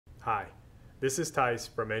Hi, this is Tice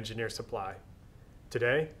from Engineer Supply.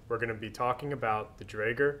 Today, we're going to be talking about the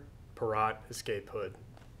Draeger Parat escape hood.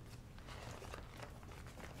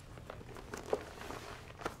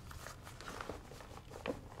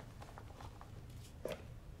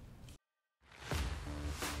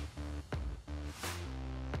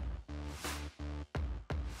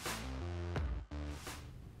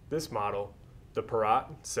 This model, the Parat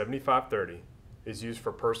 7530, is used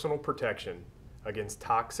for personal protection against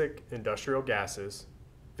toxic industrial gases,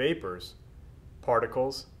 vapors,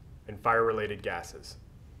 particles, and fire-related gases.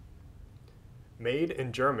 Made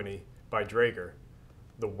in Germany by Draeger,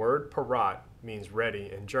 the word Parat means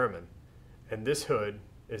ready in German, and this hood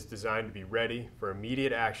is designed to be ready for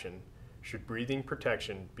immediate action should breathing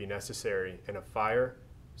protection be necessary in a fire,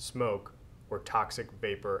 smoke, or toxic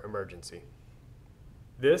vapor emergency.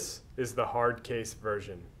 This is the hard case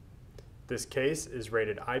version. This case is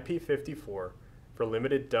rated IP54 for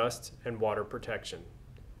limited dust and water protection.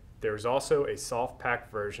 There is also a soft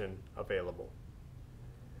pack version available.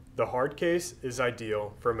 The hard case is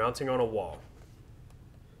ideal for mounting on a wall,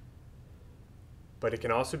 but it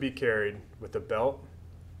can also be carried with a belt,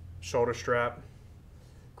 shoulder strap,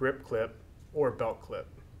 grip clip, or belt clip.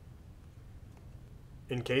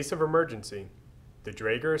 In case of emergency, the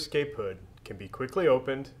Draeger escape hood can be quickly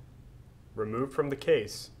opened, removed from the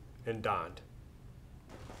case, and donned.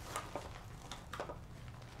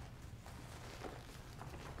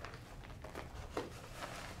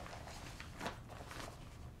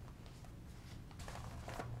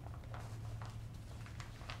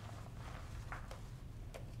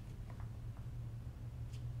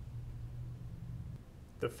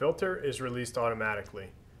 The filter is released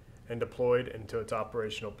automatically and deployed into its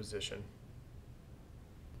operational position.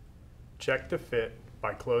 Check the fit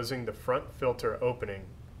by closing the front filter opening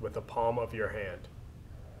with the palm of your hand.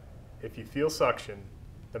 If you feel suction,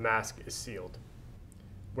 the mask is sealed.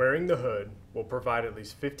 Wearing the hood will provide at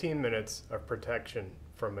least 15 minutes of protection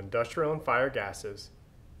from industrial and fire gases,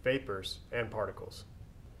 vapors, and particles.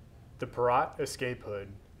 The Parat escape hood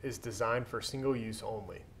is designed for single use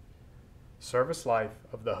only. Service life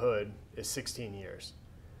of the hood is 16 years,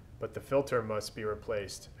 but the filter must be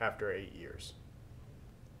replaced after 8 years.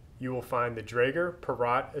 You will find the Draeger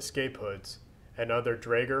Parat escape hoods and other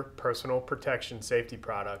Draeger personal protection safety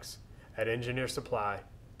products at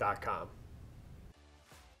EngineerSupply.com.